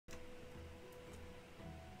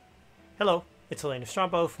Hello, it's Elaina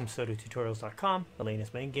Strongbow from SodoTutorials.com,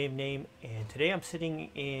 Elaina's main game name, and today I'm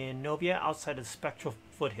sitting in Novia outside of the Spectral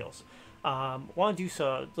foothills. Want to do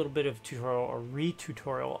a little bit of tutorial or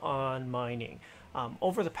re-tutorial on mining.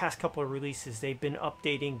 Over the past couple of releases, they've been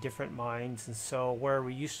updating different mines, and so where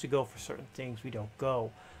we used to go for certain things, we don't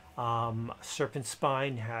go. Serpent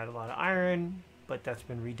Spine had a lot of iron, but that's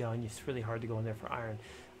been redone. It's really hard to go in there for iron.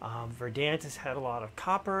 Verdant has had a lot of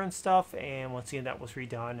copper and stuff, and once again that was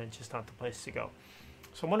redone and it's just not the place to go.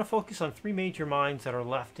 So I want to focus on three major mines that are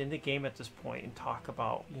left in the game at this point and talk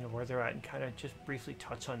about where they're at and kind of just briefly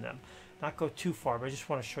touch on them. Not go too far, but I just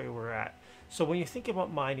want to show you where we're at. So when you think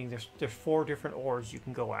about mining, there's four different ores you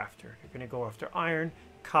can go after. You're going to go after iron,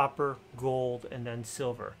 copper, gold, and then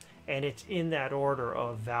silver. And it's in that order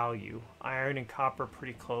of value. Iron and copper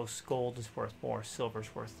pretty close. Gold is worth more.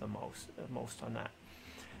 Silver's worth the most on that.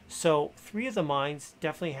 So three of the mines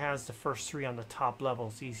definitely has the first three on the top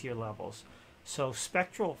levels, easier levels. So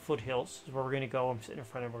Spectral Foothills is where we're going to go. I'm sitting in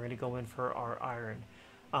front of. We're going to go in for our iron.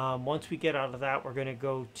 Once we get out of that, we're going to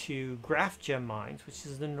go to Graph Gem Mines, which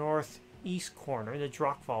is the northeast corner, the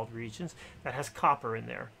Drockvald regions, that has copper in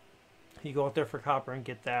there. You go out there for copper and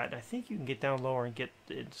get that. I think you can get down lower and get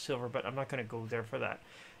silver, but I'm not going to go there for that.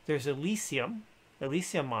 There's Elysium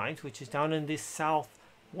Mines, which is down in the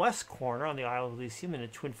southwest corner on the Isle of Elysium in the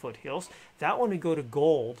Twin Foothills. That one we go to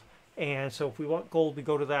gold, and so if we want gold, we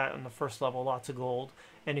go to that on the first level, lots of gold.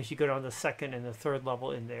 And if you go down the second and the third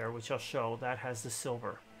level in there, which I'll show, that has the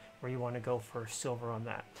silver, where you want to go for silver on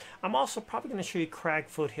that. I'm also probably going to show you Crag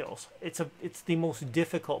Foothills. It's the most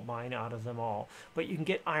difficult mine out of them all, but you can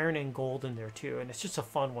get iron and gold in there too, and it's just a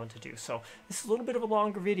fun one to do. So this is a little bit of a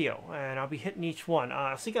longer video, and I'll be hitting each one.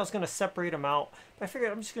 I think I was going to separate them out, but I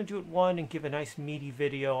figured I'm just going to do it one and give a nice meaty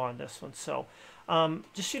video on this one. So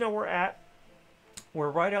just so you know,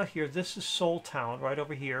 we're right out here. This is Soul Town, right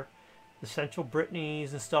over here. The central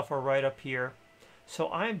Brittany's and stuff are right up here. So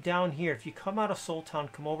I'm down here. If you come out of Soul Town,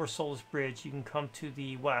 come over Soulless Bridge, you can come to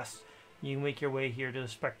the west. You can make your way here to the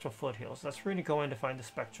Spectral Foothills. That's where we're going to go in to find the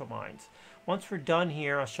Spectral Mines. Once we're done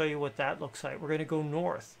here, I'll show you what that looks like. We're going to go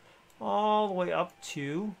north all the way up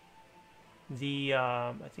to the,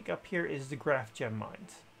 I think up here is the Graph Gem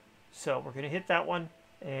Mines. So we're going to hit that one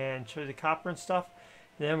and show you the copper and stuff.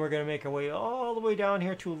 Then we're going to make our way all the way down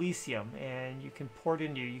here to Elysium, and you can port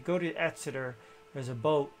into, you go to Exeter, there's a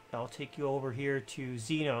boat that'll take you over here to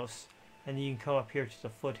Xenos, and then you can come up here to the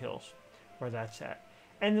foothills where that's at.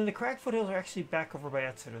 And then the Crag Foothills are actually back over by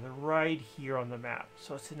Exeter. They're right here on the map,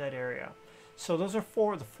 so it's in that area. So those are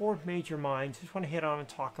the four major mines. I just want to hit on and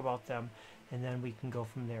talk about them, and then we can go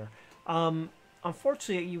from there.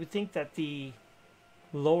 Unfortunately, you would think that the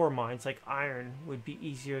lower mines like iron would be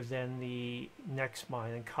easier than the next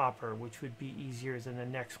mine, and copper, which would be easier than the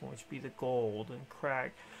next one, which would be the gold and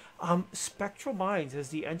crag. Spectral Mines as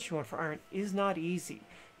the entry one for iron is not easy.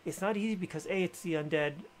 It's not easy because it's the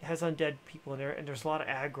undead, it has undead people in there, and there's a lot of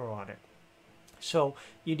aggro on it. So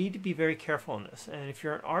you need to be very careful in this. And if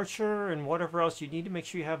you're an archer and whatever else, you need to make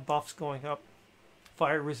sure you have buffs going up.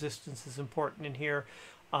 Fire resistance is important in here.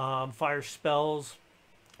 Fire spells,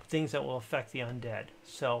 things that will affect the undead.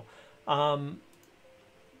 So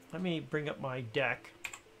let me bring up my deck,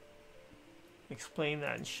 explain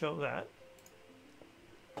that and show that.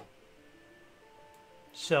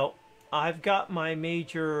 So I've got my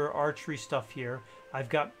major archery stuff here. I've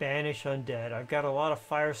got Banish Undead. I've got a lot of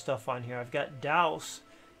fire stuff on here. I've got Douse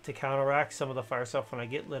to counteract some of the fire stuff when I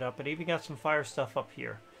get lit up. But I even got some fire stuff up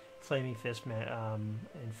here. Flaming Fist and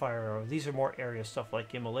Fire Arrow. These are more area stuff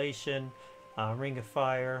like Immolation, Ring of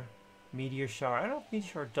Fire, Meteor Shower. I don't know if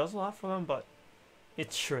Meteor Shower does a lot for them, but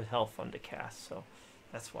it's sure as hell fun to cast. So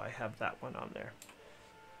that's why I have that one on there.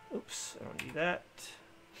 Oops, I don't need that.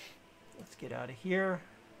 Let's get out of here.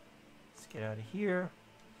 Let's get out of here.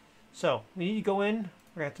 So we need to go in. We're going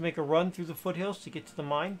to have to make a run through the foothills to get to the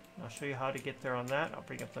mine. I'll show you how to get there on that. I'll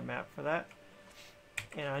bring up the map for that.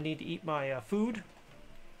 And I need to eat my food.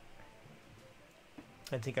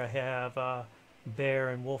 I think I have Bear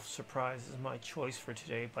and Wolf Surprise as my choice for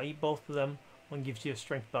today. If I eat both of them, one gives you a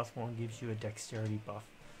strength buff, one gives you a dexterity buff.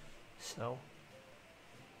 So,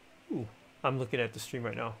 ooh, I'm looking at the stream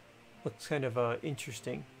right now. Looks kind of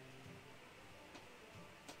interesting.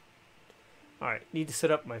 Alright, need to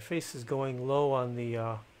set up. My face is going low on the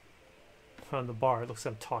bar. It looks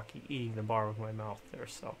like I'm eating the bar with my mouth there.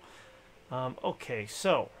 So, okay,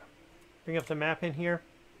 so bring up the map in here.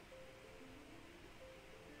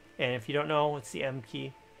 And if you don't know, it's the M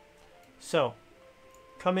key. So,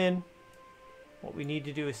 come in. What we need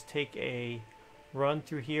to do is take a run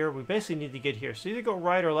through here. We basically need to get here. So either go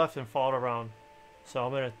right or left and follow it around. So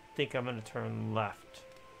I'm going to turn left.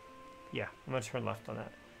 Yeah, I'm going to turn left on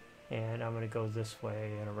that. And I'm going to go this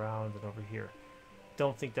way and around and over here.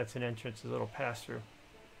 Don't think that's an entrance, it's a little pass-through.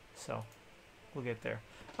 So, we'll get there.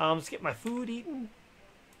 Let's get my food eaten.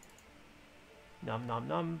 Nom nom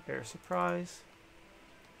nom, bear surprise.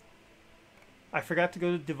 I forgot to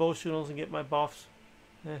go to devotionals and get my buffs.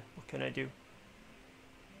 What can I do?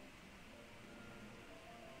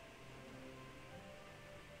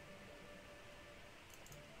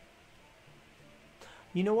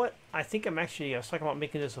 You know what? I think I was talking about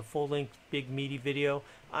making this a full-length, big, meaty video.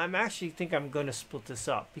 I'm actually think I'm going to split this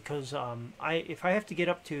up because if I have to get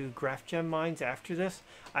up to Graph Gem mines after this,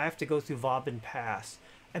 I have to go through Vauban Pass.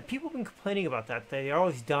 And people have been complaining about that. They're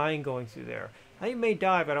always dying going through there. Now you may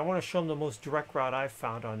die, but I want to show them the most direct route I've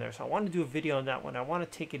found on there. So I want to do a video on that one. I want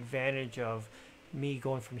to take advantage of me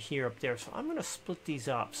going from here up there. So I'm going to split these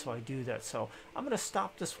up so I do that. So I'm going to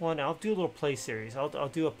stop this one. I'll do a little play series. I'll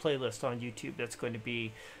do a playlist on YouTube that's going to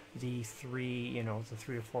be the three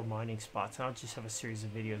or four mining spots. And I'll just have a series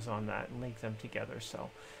of videos on that and link them together. So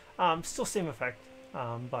still same effect,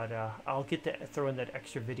 but I'll get to throw in that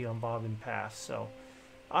extra video on Vauban Pass. So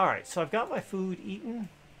all right, so I've got my food eaten.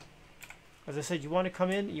 As I said, you want to come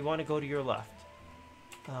in, you want to go to your left.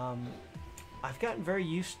 I've gotten very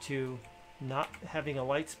used to not having a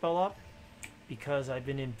light spell up because I've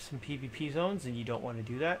been in some PvP zones and you don't want to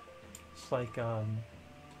do that. It's like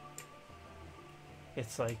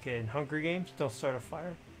in Hunger Games, don't start a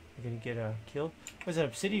fire, you're gonna get killed. There's a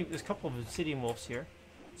couple of obsidian wolves here.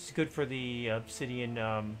 It's good for the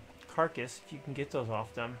obsidian carcass if you can get those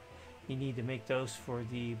off them. You need to make those for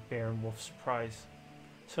the bear and wolf surprise.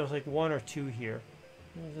 So it's like one or two here.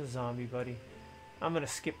 There's a zombie buddy. I'm gonna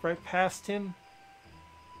skip right past him.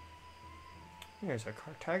 There's our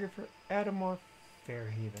cartographer, Adamor,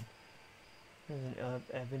 Fairhaven. There's an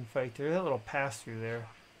Ebon fight there. That little pass through there.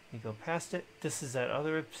 You go past it. This is that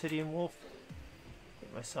other obsidian wolf.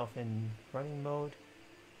 Get myself in running mode.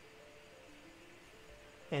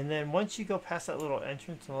 And then once you go past that little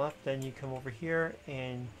entrance on the left, then you come over here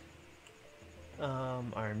and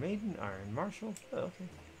Iron Maiden, Iron Marshal. Oh, okay.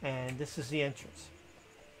 And this is the entrance.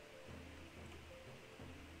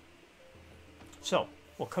 So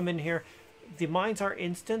we'll come in here. The mines are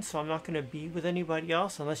instant, so I'm not going to be with anybody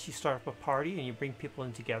else unless you start up a party and you bring people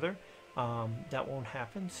in together. That won't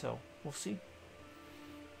happen, so we'll see.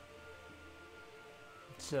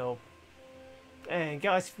 So, and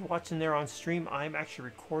guys, if you're watching there on stream, I'm actually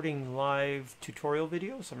recording live tutorial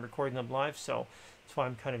videos. I'm recording them live, so that's why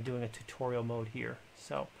I'm kind of doing a tutorial mode here.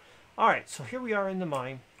 So, alright, so here we are in the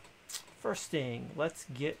mine. First thing, let's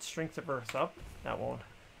get Strength of Earth up. That'll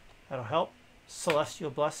help.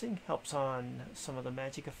 Celestial Blessing helps on some of the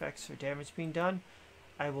magic effects or damage being done.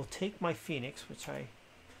 I will take my Phoenix, which I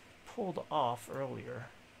pulled off earlier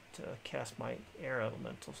to cast my air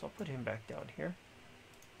elemental, so I'll put him back down here.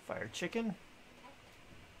 Fire Chicken.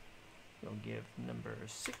 We'll give number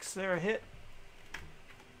 6 there a hit.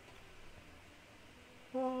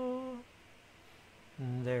 And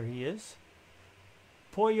there he is.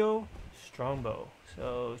 Pollo Strongbow.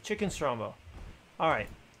 So Chicken Strongbow. Alright.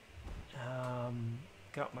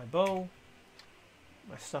 Got my bow,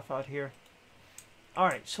 my stuff out here.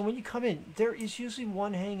 Alright, so when you come in, there is usually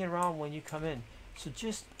one hanging around when you come in. So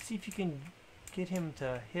just see if you can get him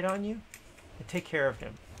to hit on you and take care of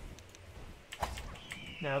him.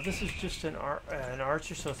 Now this is just an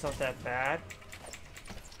archer, so it's not that bad.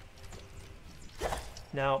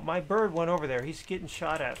 Now my bird went over there. He's getting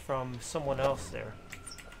shot at from someone else there.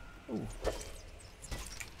 Ooh.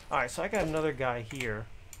 Alright, so I got another guy here.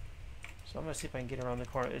 So I'm going to see if I can get around the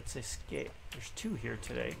corner. It's escape. There's 2 here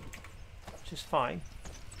today, which is fine.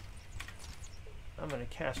 I'm going to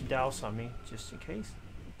cast Douse on me, just in case.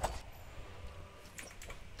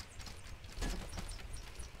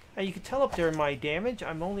 Now you can tell up there in my damage,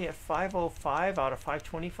 I'm only at 505 out of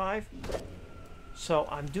 525. So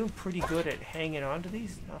I'm doing pretty good at hanging on to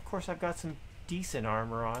these. Now, of course, I've got some decent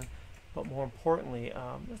armor on. But more importantly,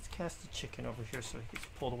 let's cast the chicken over here so he gets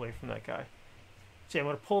pulled away from that guy. See, I'm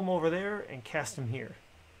going to pull him over there and cast him here.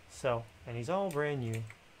 So, and he's all brand new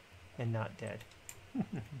and not dead.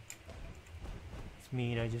 It's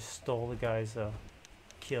mean, I just stole the guy's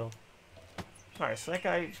kill. Alright, so that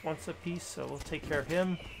guy wants a piece, so we'll take care of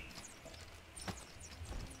him.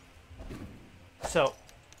 So,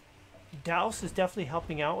 Douse is definitely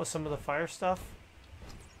helping out with some of the fire stuff.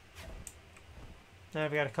 Now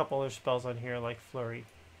I've got a couple other spells on here like Flurry.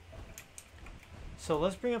 So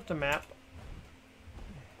let's bring up the map.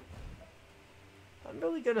 I'm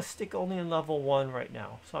really going to stick only in level 1 right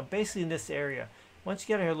now. So I'm basically in this area. Once you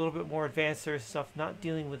get here a little bit more advanced, there's stuff not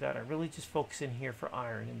dealing with that. I really just focus in here for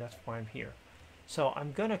iron, and that's why I'm here. So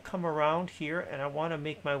I'm going to come around here, and I want to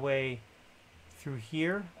make my way through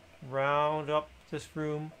here, round up this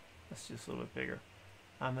room. Let's just a little bit bigger.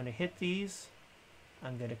 I'm going to hit these.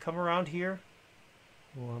 I'm going to come around here.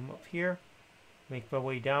 I'm up here. Make my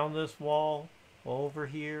way down this wall. Over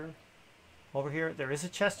here. Over here. There is a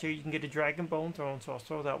chest here. You can get a dragon bone thrown, so I'll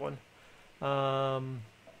throw that one.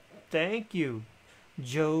 Thank you,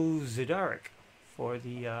 Joe Zidaric, for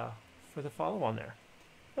the follow on there.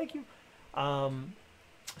 Thank you.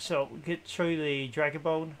 So show you the dragon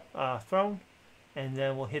bone thrown, and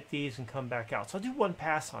then we'll hit these and come back out. So I'll do one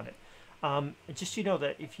pass on it. Just so you know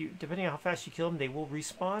that if you, depending on how fast you kill them, they will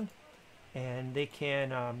respawn, and they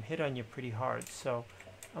can hit on you pretty hard. So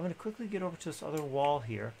I'm going to quickly get over to this other wall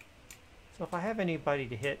here. So if I have anybody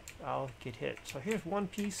to hit, I'll get hit. So here's one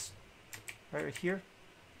piece right here.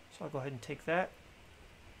 So I'll go ahead and take that.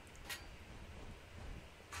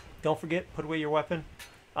 Don't forget, put away your weapon.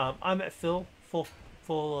 I'm at full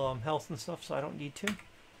health and stuff, so I don't need to.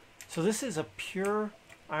 So this is a pure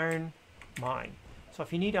iron mine. So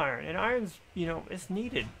if you need iron, and iron's, you know, it's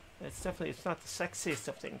needed. It's definitely, it's not the sexiest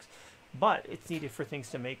of things, but it's needed for things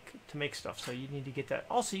to make stuff. So you need to get that.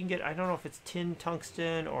 Also, you can get, I don't know if it's tin,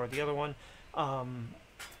 tungsten, or the other one,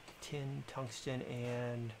 tin, tungsten,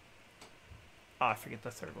 and I forget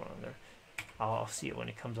the third one on there. I'll see it when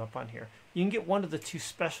it comes up on here. You can get one of the two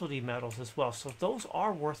specialty metals as well. So those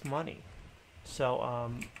are worth money. So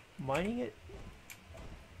mining it.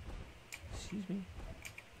 Excuse me.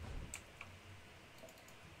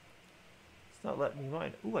 It's not letting me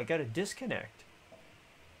mine. Ooh, I got a disconnect.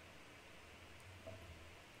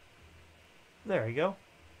 There you go.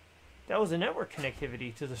 That was a network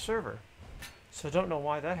connectivity to the server. So I don't know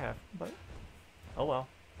why that happened, but oh well.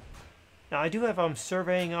 Now I do have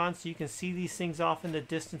surveying on, so you can see these things off in the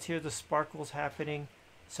distance here, the sparkles happening.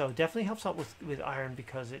 So it definitely helps out with iron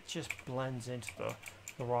because it just blends into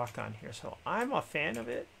the rock on here. So I'm a fan of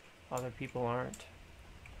it. Other people aren't.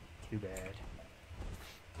 Too bad.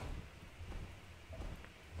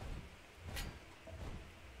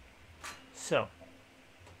 So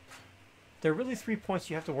there are really 3 points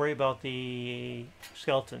you have to worry about the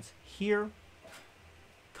skeletons. Here,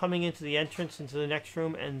 coming into the entrance into the next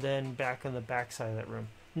room, and then back on the back side of that room.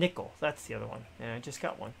 Nickel, that's the other one. And I just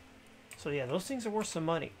got one. So yeah, those things are worth some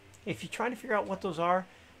money. If you're trying to figure out what those are,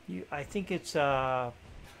 I think it's on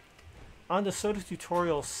the Soda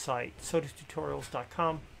Tutorials site,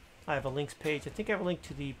 sodatutorials.com. I have a links page. I think I have a link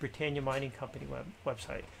to the Britannia Mining Company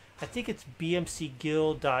website. I think it's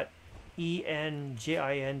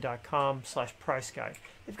bmcguild.engin.com/price guide.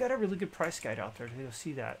 They've got a really good price guide out there. You'll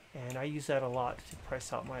see that, and I use that a lot to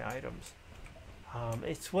price out my items.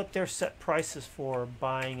 It's what their set prices for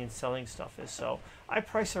buying and selling stuff is. So I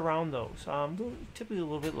price around those. Typically a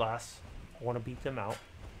little bit less. I want to beat them out,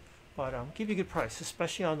 but give you a good price,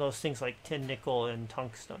 especially on those things like tin, nickel, and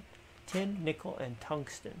tungsten. Tin, nickel, and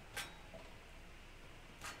tungsten.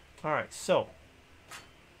 All right, so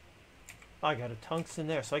I got a tungsten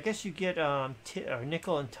there. So I guess you get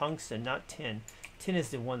nickel and tungsten, not tin. Tin is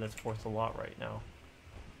the one that's worth a lot right now.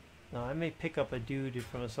 Now I may pick up a dude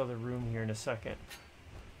from this other room here in a second.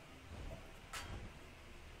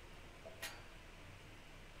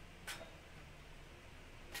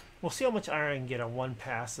 We'll see how much iron I can get on one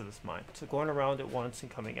pass of this mine. So going around it once and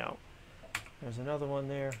coming out. There's another one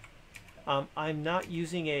there. I'm not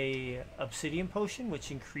using a obsidian potion,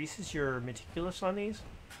 which increases your meticulous on these.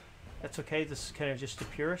 That's okay. This is kind of just a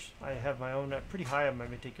purish. I have my own pretty high on my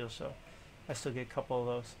meticulous, so I still get a couple of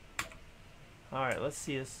those. All right, let's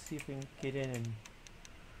see. Let's see if we can get in and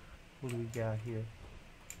what do we got here?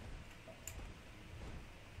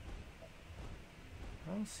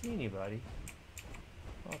 I don't see anybody.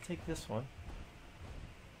 I'll take this one.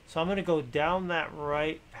 So I'm going to go down that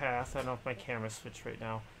right path. I don't know if my camera's switched right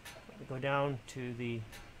now. I'm going to go down to the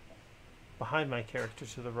behind my character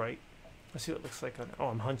to the right. Let's see what it looks like on. Oh,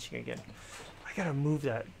 I'm hunching again. I gotta move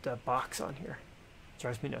that box on here. It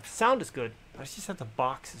drives me nuts. The sound is good, but it's just that the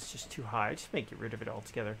box is just too high. I just may get rid of it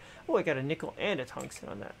altogether. Oh, I got a nickel and a tungsten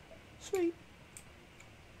on that. Sweet.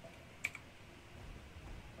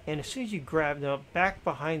 And as soon as you grab, now back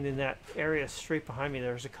behind in that area, straight behind me,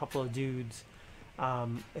 there's a couple of dudes.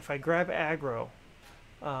 If I grab aggro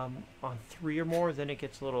on 3 or more, then it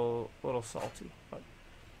gets a little salty. But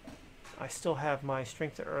I still have my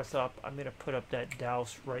strength of earth up. I'm going to put up that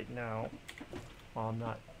douse right now while I'm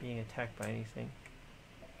not being attacked by anything.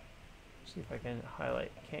 See if I can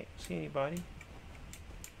highlight. Can't see anybody.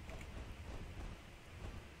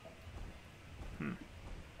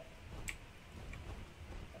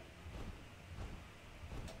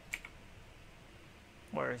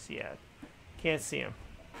 Where is he at? Can't see him.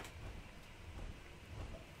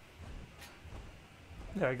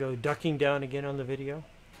 There I go, ducking down again on the video.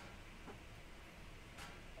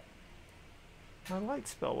 My light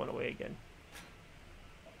spell went away again.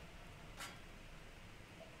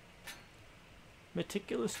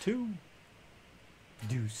 Meticulous 2.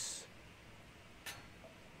 Deuce.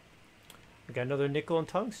 I got another nickel and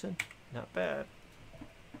tungsten. Not bad.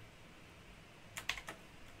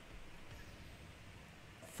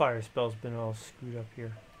 Fire spell's been all screwed up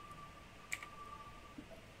here.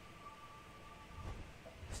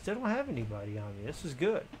 Still don't have anybody on me. This is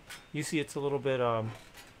good. You see it's a little bit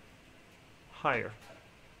higher.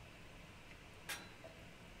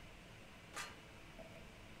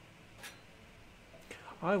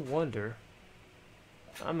 I wonder.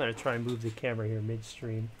 I'm going to try and move the camera here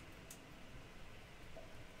midstream.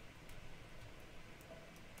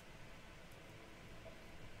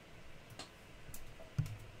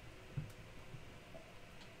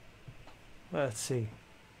 Let's see.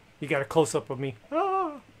 You got a close-up of me.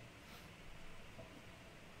 Ah!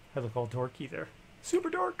 I look all dorky there. Super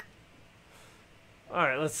dork.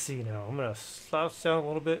 Alright, let's see now. I'm going to slouch down a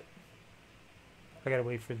little bit. I got to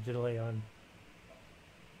wait for the delay on.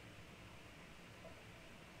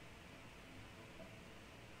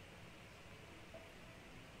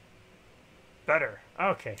 Better.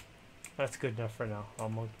 Okay. That's good enough for now.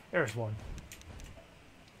 There's one.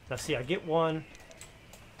 Now see, I get one.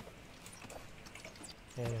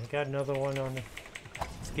 And I got another one on the...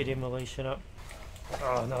 Let's get immolation up.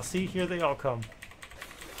 Oh, now see, here they all come.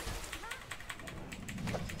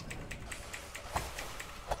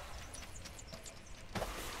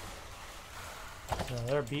 Now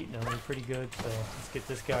they're beating on me pretty good, so let's get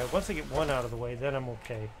this guy. Once I get one out of the way, then I'm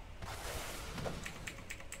okay.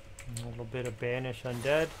 A little bit of banish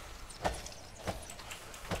undead.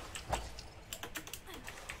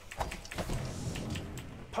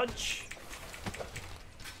 Punch!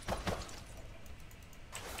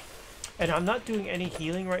 And I'm not doing any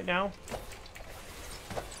healing right now.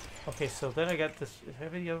 Okay, so then I got this. Is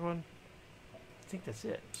that the other one? I think that's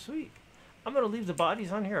it. Sweet. I'm going to leave the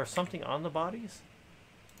bodies on here or something on the bodies.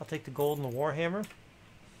 I'll take the gold and the warhammer.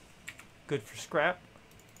 Good for scrap.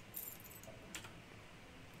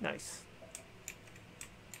 Nice.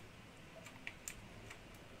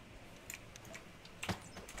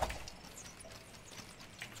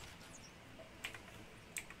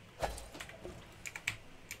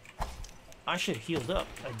 I should have healed up.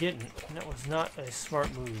 I didn't. And that was not a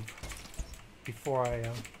smart move. Before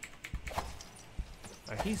I...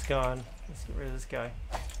 Alright, he's gone. Let's get rid of this guy.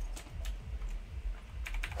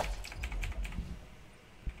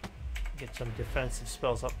 Get some defensive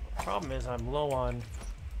spells up. Problem is I'm low on...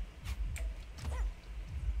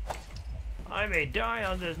 I may die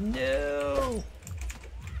on this. No!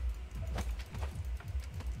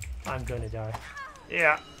 I'm gonna die.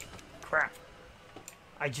 Yeah. Crap.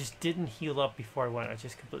 I just didn't heal up before I went. I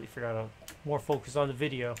just completely forgot to more focus on the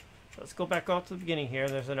video. So let's go back off to the beginning here.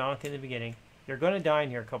 There's an Ankh in the beginning. You're going to die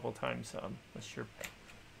in here a couple of times. Unless you're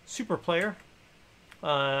super player.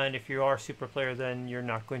 And if you are a super player, then you're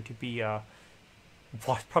not going to be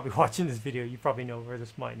probably watching this video. You probably know where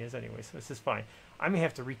this mine is anyway, so this is fine. I may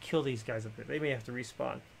have to re-kill these guys up here. They may have to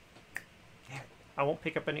respawn. I won't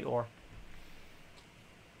pick up any ore.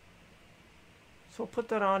 So we'll put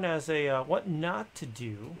that on as a what not to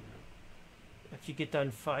do. If you get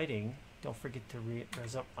done fighting, don't forget to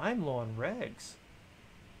res up. I'm low on regs.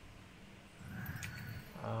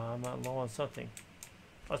 I'm not low on something.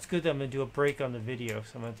 That's good that I'm going to do a break on the video,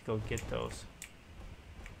 so I'm going to have to go get those.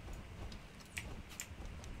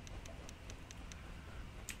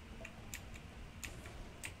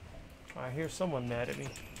 I hear someone mad at me.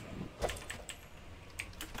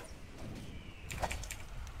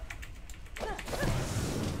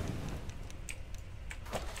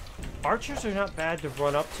 Archers are not bad to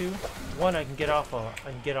run up to. One, I can get off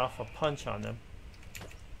a punch on them.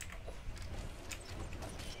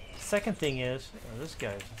 Second thing is, oh, this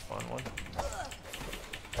guy is a fun one.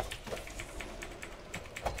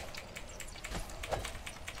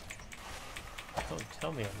 Don't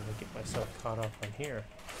tell me I'm gonna get myself caught up on here.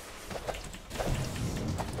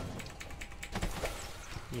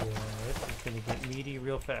 Yeah, this is gonna get meaty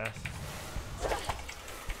real fast.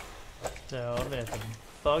 So I'm gonna have to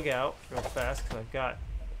bug out real fast because I've got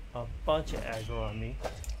a bunch of aggro on me,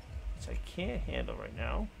 which I can't handle right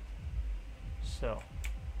now. So,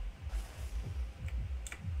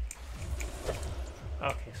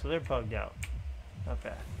 okay, so they're bugged out. Not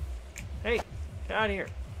bad. Hey, get out of here!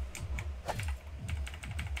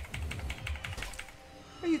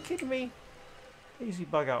 Are you kidding me? I usually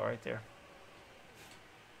bug out right there.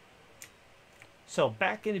 So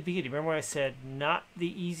back in the beginning, remember when I said not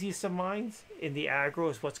the easiest of mines in the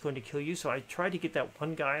aggro is what's going to kill you? So I tried to get that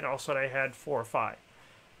one guy, and all of a sudden I had 4 or 5,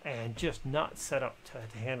 and just not set up to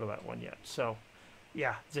handle that one yet. So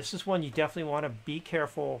yeah, this is one you definitely want to be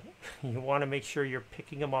careful. You want to make sure you're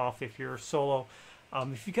picking them off if you're solo.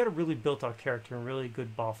 If you got a really built-out character and really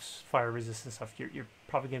good buffs, fire resistance stuff, you're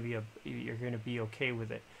probably gonna be okay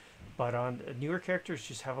with it. But on newer characters,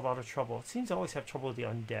 just have a lot of trouble. It seems to always have trouble with the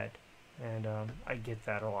undead. And I get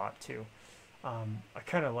that a lot too. I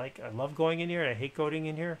love going in here and I hate going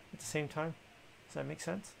in here at the same time. Does that make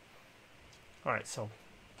sense? Alright, so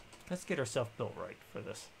let's get ourselves built right for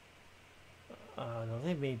this. No,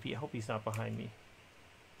 they may be. I hope he's not behind me.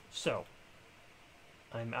 So,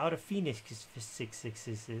 I'm out of Phoenix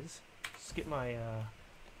 6/6s. Let's get my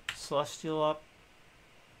Celestial up.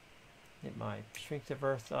 Get my Strength of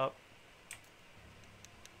Earth up.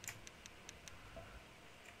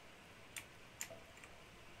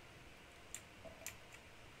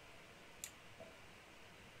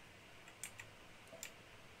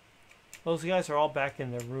 Those guys are all back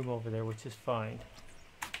in their room over there, which is fine.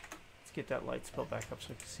 Let's get that light spell back up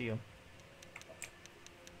so I can see them.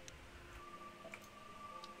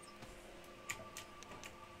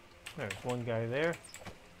 There's one guy there.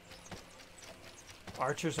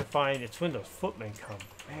 Archers are fine. It's when those footmen come.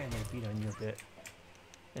 Man, they beat on you a bit.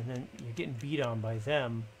 And then you're getting beat on by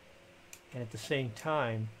them. And at the same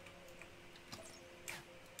time,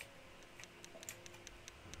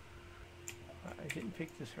 I didn't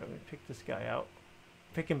pick this earlier. Pick this guy out.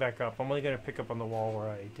 Pick him back up. I'm only going to pick up on the wall where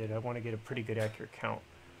I did. I want to get a pretty good accurate count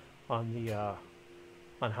on the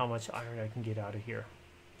on how much iron I can get out of here.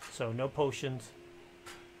 So no potions.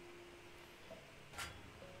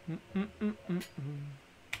 Another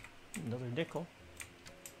nickel.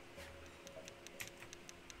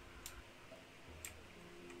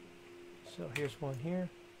 So here's one here.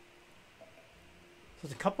 So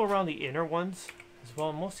there's a couple around the inner ones as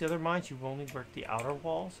well. Most of the other mines, you only work the outer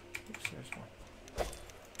walls. Oops, there's one.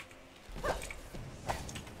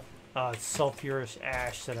 It's sulfurous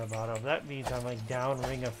ash that I'm out of. That means I'm like down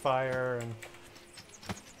ring of fire and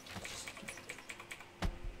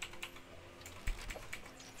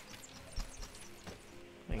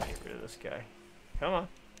get rid of this guy. Come on.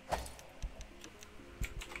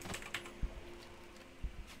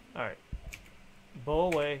 Alright.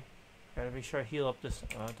 Bow away. Gotta make sure I heal up this.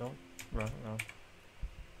 Don't run around.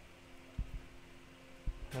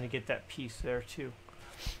 I'm gonna get that piece there too.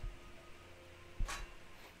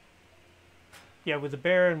 Yeah, with the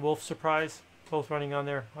bear and wolf surprise both running on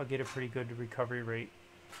there, I'll get a pretty good recovery rate.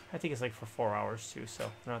 I think it's like for 4 hours too, so I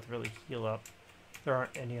don't have to really heal up. There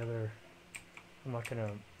aren't any other. I'm not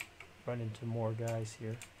gonna run into more guys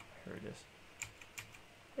here. Here it is.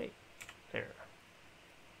 Hey, there.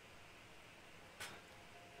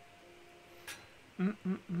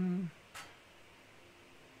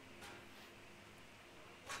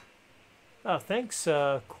 Oh, thanks,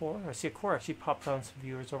 Core. I see a Core actually popped on some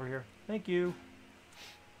viewers over here. Thank you.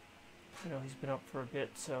 I know he's been up for a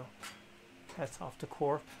bit, so hats off to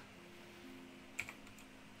Core.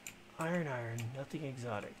 Iron, nothing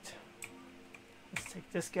exotic. Let's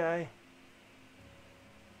take this guy.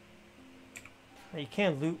 Now you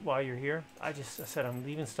can loot while you're here. I said I'm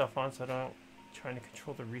leaving stuff on, so I don't trying to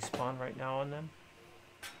control the respawn right now on them.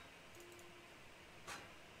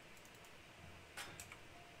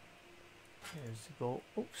 There's the gold.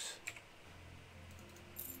 Oops.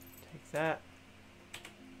 Take that.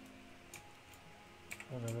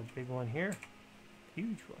 Another big one here.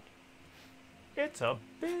 Huge one. It's a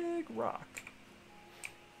big rock.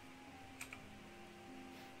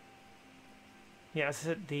 Yeah, I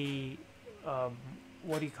said the,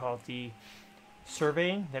 what do you call it? The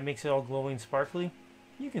surveying that makes it all glowing sparkly.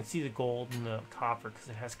 You can see the gold and the copper because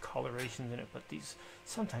it has colorations in it, but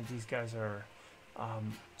sometimes these guys are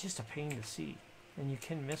just a pain to see, and you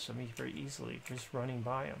can miss them very easily just running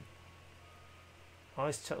by them. I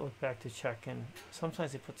always look back to check, and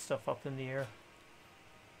sometimes they put stuff up in the air.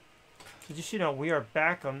 So just, you know, we are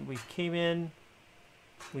back on. We came in,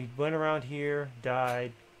 we went around here,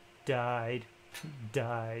 died, whatever.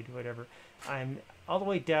 I'm all the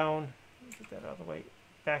way down. Get that out of the way.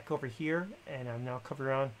 Back over here, and I'm now covered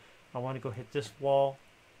around. I want to go hit this wall,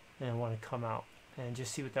 and I want to come out and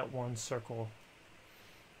just see what that one circle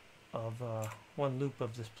of one loop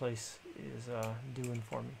of this place is doing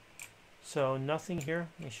for me. So nothing here.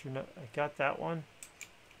 Make sure I got that one.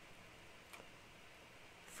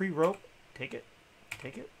 Free rope. Take it.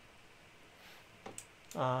 Take it.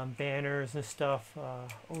 Banners and stuff. Oh,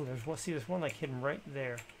 there's one. See, there's one like hidden right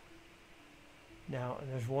there. Now,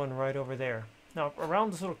 and there's one right over there. Now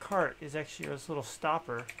around this little cart is actually this little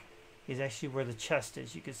stopper is actually where the chest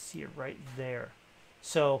is. You can see it right there.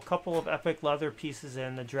 So a couple of epic leather pieces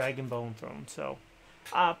and the dragon bone throne. So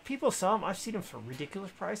people sell them. I've seen them for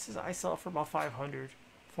ridiculous prices. I sell it for about 500,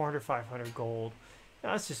 400, 500 gold.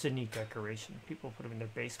 Now, that's just a neat decoration. People put them in their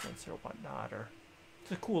basements or whatnot. Or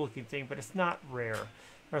it's a cool looking thing, but it's not rare.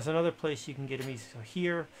 There's another place you can get them easy. So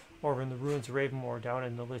here, over in the ruins of Ravenmoor, down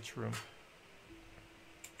in the Lich Room.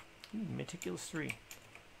 Ooh, Meticulous 3.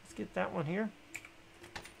 Let's get that one here.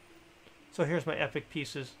 So here's my epic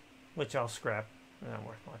pieces, which I'll scrap. They're not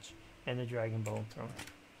worth much. And the dragon bone throne.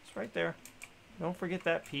 It's right there. Don't forget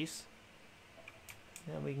that piece.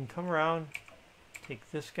 Then we can come around, take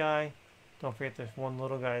this guy. Don't forget there's one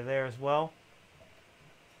little guy there as well.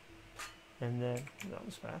 And then, that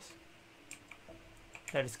was fast.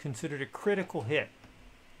 That is considered a critical hit.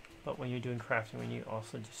 But when you're doing crafting, when you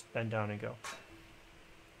also just bend down and go.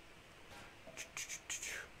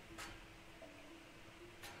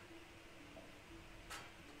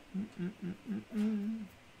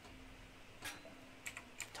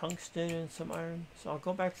 Tungsten and some iron. So I'll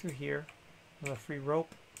go back through here with a free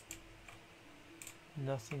rope.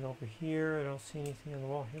 Nothing over here. I don't see anything on the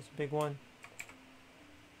wall. Here's a big one.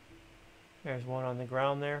 There's one on the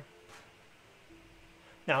ground there.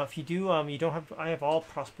 Now, if you do, you don't have. I have all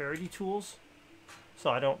prosperity tools, so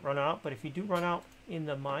I don't run out. But if you do run out in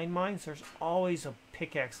the mines, there's always a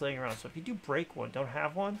pickaxe laying around. So if you do break one, don't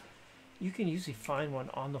have one, you can usually find one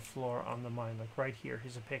on the floor on the mine, like right here.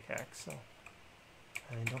 Here's a pickaxe. So,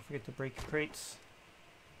 and don't forget to break your crates.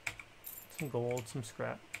 Some gold, some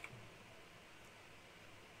scrap.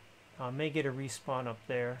 I may get a respawn up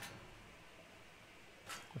there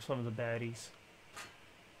with some of the baddies.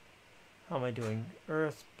 How am I doing?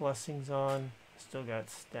 Earth, blessings on. Still got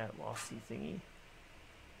stat lossy thingy.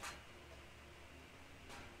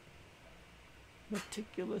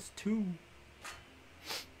 Meticulous 2.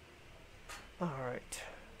 Alright.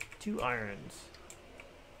 2 irons.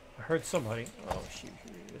 I heard somebody. Oh shoot,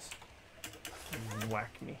 here he is.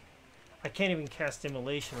 Whack me. I can't even cast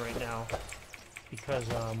immolation right now because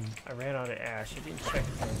I ran out of ash. I didn't check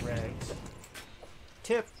my rags.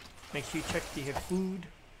 Tip, make sure you check if you have food,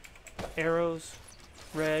 arrows,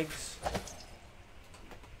 rags.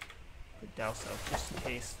 Put douse out just in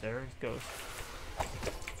case. There it goes.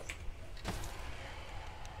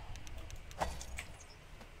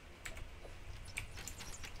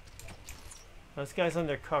 This guy's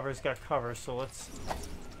under cover. He's got cover, so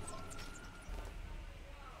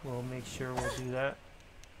we'll make sure we'll do that.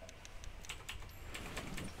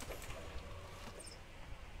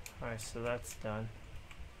 Alright, so that's done.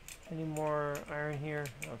 Any more iron here?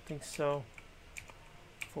 I don't think so.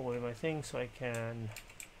 Pull away my thing so I can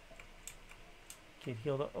get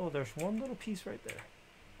healed up. Oh, there's one little piece right there.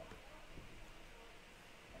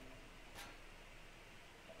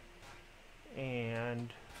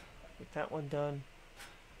 And get that one done.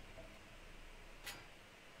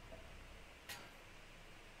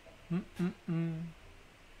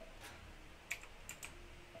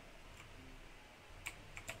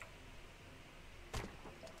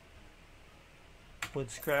 Wood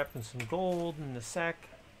scrap and some gold in the sack.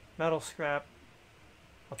 Metal scrap.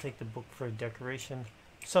 I'll take the book for decoration.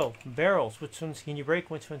 So, barrels. Which ones can you break?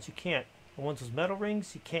 Which ones you can't? The ones with metal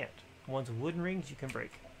rings, you can't. The ones with wooden rings, you can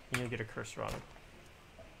break. And you'll get a cursor on them.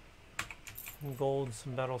 Some gold and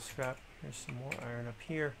some metal scrap. Here's some more iron up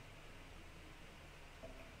here.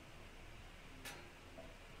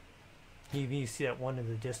 You see that one in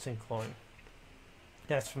the distance glowing.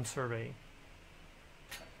 That's from surveying.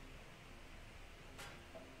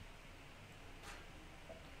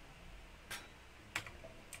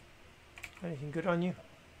 Anything good on you? I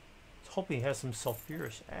was hoping he has some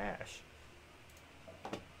sulfurous ash.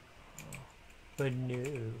 Oh, but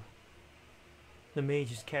no. The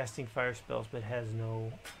mage is casting fire spells but has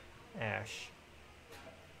no ash.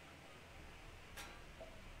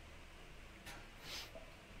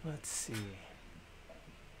 Let's see.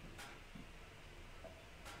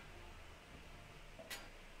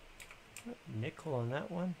 Nickel on that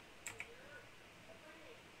one.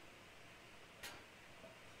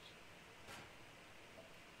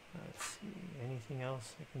 Let's see. Anything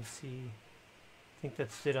else I can see? I think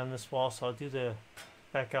that's it on this wall, so I'll do the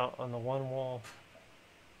back out on the one wall.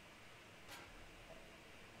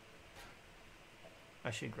 I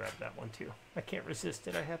should grab that one too. I can't resist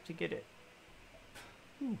it. I have to get it.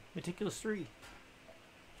 Ooh, Meticulous 3.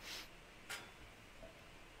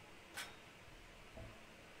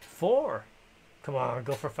 Four. Come on,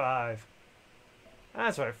 go for 5.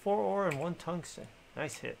 That's right. 4 ore and 1 tungsten.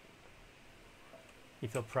 Nice hit. You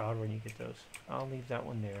feel proud when you get those. I'll leave that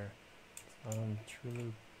one there.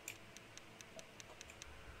 True.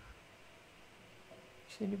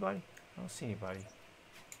 See anybody? I don't see anybody.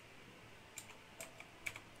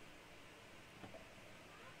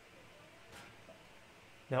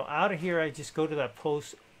 Now out of here, I just go to that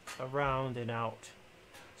post around and out.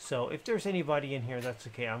 So if there's anybody in here, that's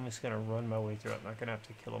okay. I'm just going to run my way through it. I'm not going to have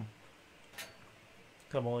to kill them.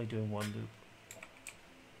 I'm only doing one loop.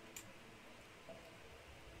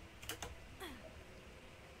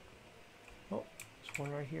 Oh, there's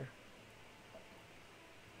one right here.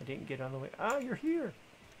 I didn't get on the way. Ah, you're here.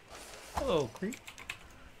 Hello, creep.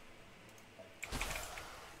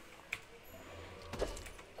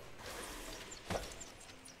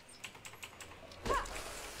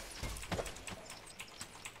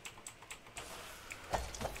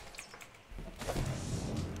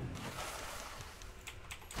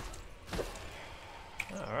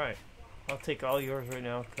 Alright. I'll take all yours right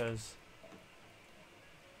now because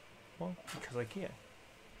I can.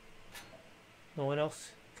 No one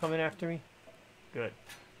else coming after me? Good.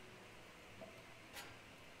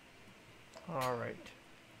 Alright.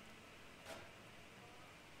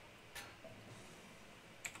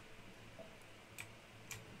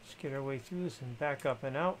 Let's get our way through this and back up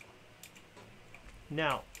and out.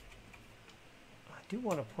 Now, I do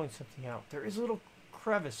want to point something out. There is a little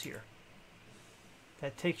crevice here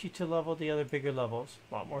that takes you to level the other bigger levels.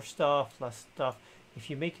 A lot more stuff, less stuff. If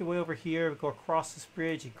you make your way over here, go across this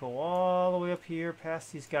bridge, and go all the way up here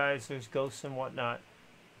past these guys, there's ghosts and whatnot.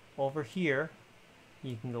 Over here,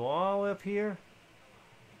 you can go all the way up here,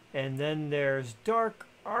 and then there's Dark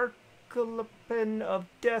Archipelago of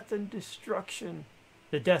Death and Destruction.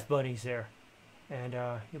 The Death Bunny's there, and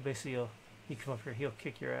you come up here, he'll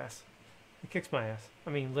kick your ass. He kicks my ass.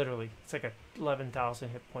 I mean, literally, it's like a 11,000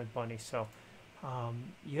 hit point bunny. So.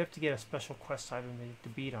 You have to get a special quest item to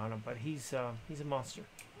beat on him, but he's a monster.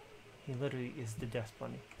 He literally is the Death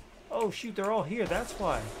Bunny. Oh shoot, they're all here. That's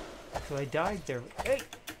why. So I died there. Hey.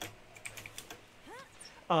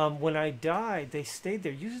 When I died, they stayed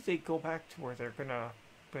there. Usually they go back to where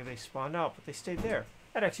they spawned out, but they stayed there.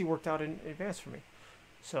 That actually worked out in advance for me.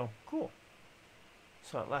 So cool.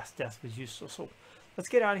 So that last death was useless. So let's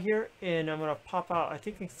get out of here, and I'm gonna pop out. I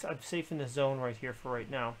think I'm safe in the zone right here for right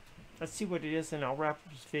now. Let's see what it is, and I'll wrap up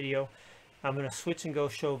this video. I'm going to switch and go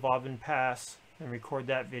show Vauban Pass and record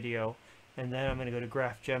that video. And then I'm going to go to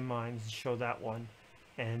Graph Gem Mines and show that one.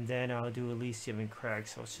 And then I'll do Elysium and Crag.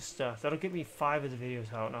 So it's just, that'll get me 5 of the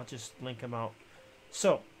videos out, and I'll just link them out.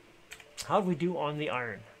 So, how do we do on the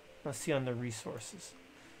iron? Let's see on the resources.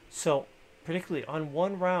 So, particularly on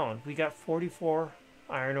one round, we got 44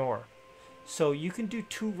 iron ore. So you can do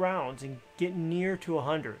 2 rounds and get near to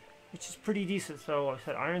 100. Which is pretty decent. So I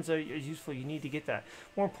said irons are useful. You need to get that.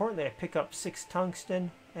 More importantly, I pick up 6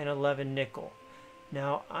 tungsten and 11 nickel.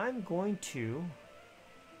 Now I'm going to,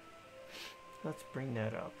 let's bring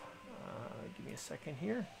that up. Give me a second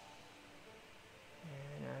here.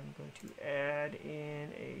 And I'm going to add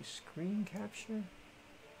in a screen capture.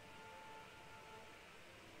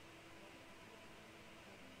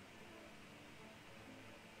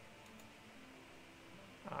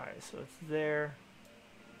 Alright, so it's there.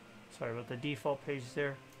 Sorry about the default page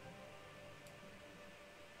there.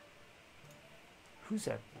 Who's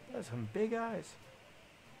that? That's some big eyes.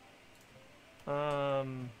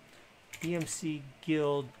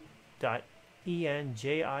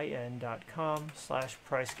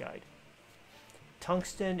 emcguild.enjin.com/price guide.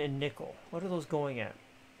 Tungsten and nickel. What are those going at?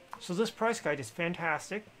 So this price guide is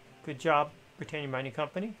fantastic. Good job, Britannia Mining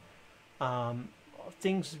Company.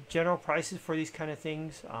 General prices for these kind of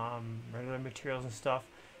things, regular materials and stuff.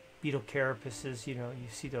 Beetle carapaces, you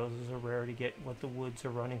see those are rare to get what the woods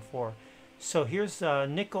are running for. So here's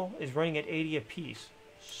nickel is running at 80 a piece.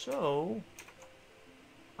 So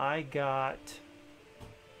I got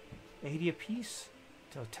 80 a piece,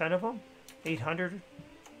 so 10 of them, 800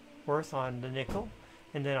 worth on the nickel.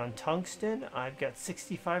 And then on tungsten, I've got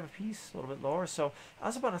 65 a piece, a little bit lower. So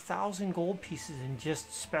that's about 1,000 gold pieces in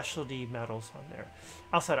just specialty metals on there.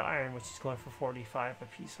 Outside of iron, which is going for 45 a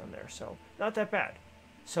piece on there. So not that bad.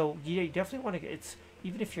 So you definitely want to get,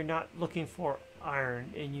 even if you're not looking for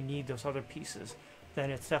iron and you need those other pieces,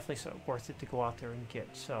 then it's definitely worth it to go out there and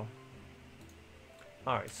get. So,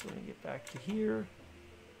 alright, so let me get back to here.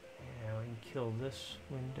 And we can kill this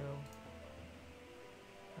window.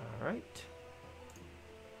 Alright.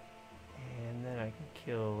 And then I can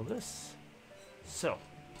kill this. So,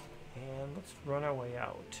 and let's run our way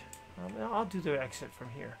out. I'll do the exit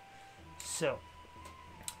from here. So,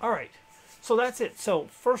 alright. So that's it. So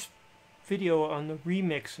first video on the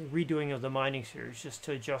redoing of the mining series, just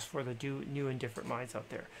to adjust for the new and different mines out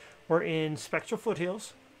there. We're in Spectral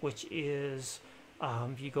Foothills. which is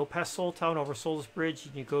you go past Soul Town over Soulless Bridge,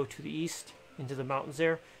 and you go to the east into the mountains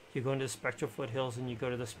there. You go into the Spectral Foothills, and you go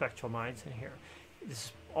to the Spectral Mines in here. This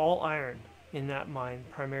is all iron in that mine,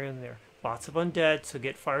 primarily in there. Lots of undead, so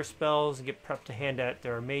get fire spells and get prepped to hand at.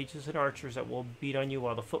 There are mages and archers that will beat on you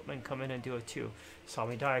while the footmen come in and do it too. Saw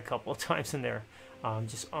me die a couple of times in there.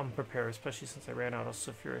 Just unprepared, especially since I ran out of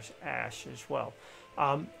sulfurous ash as well.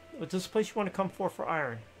 But this place you want to come for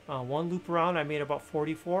iron. One loop around, I made about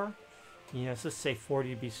 44. You know, let's just say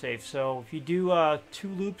 40 to be safe. So if you do 2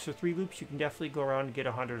 loops or 3 loops, you can definitely go around and get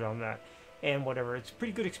 100 on that. And whatever, it's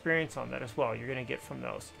pretty good experience on that as well. You're going to get from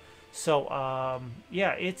those. So,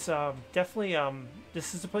 yeah, it's definitely,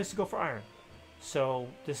 this is the place to go for iron. So,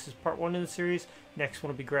 this is part 1 in the series. Next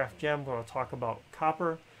one will be Graph Gem, where I'll talk about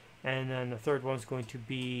copper. And then the third one is going to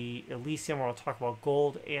be Elysium, where I'll talk about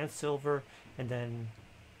gold and silver. And then,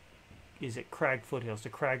 is it Crag Foothills, the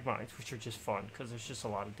Crag Mines, which are just fun, because there's just a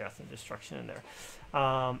lot of death and destruction in there.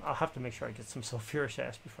 I'll have to make sure I get some sulfurous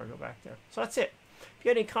ash before I go back there. So, that's it. If you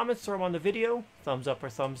have any comments, throw them on the video. Thumbs up or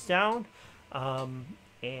thumbs down.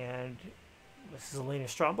 And this is Elaina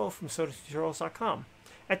Strongbow from SodaTutorials.com.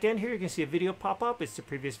 At the end here, you can see a video pop up. It's the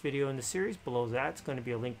previous video in the series. Below that, it's going to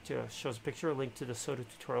be a link to, shows a picture, a link to the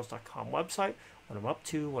SodaTutorials.com website, what I'm up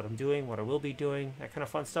to, what I'm doing, what I will be doing, that kind of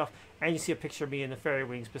fun stuff. And you see a picture of me in the fairy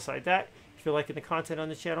wings beside that. If you're liking the content on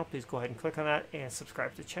the channel, please go ahead and click on that and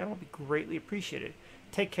subscribe to the channel. It'd be greatly appreciated.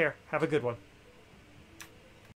 Take care. Have a good one.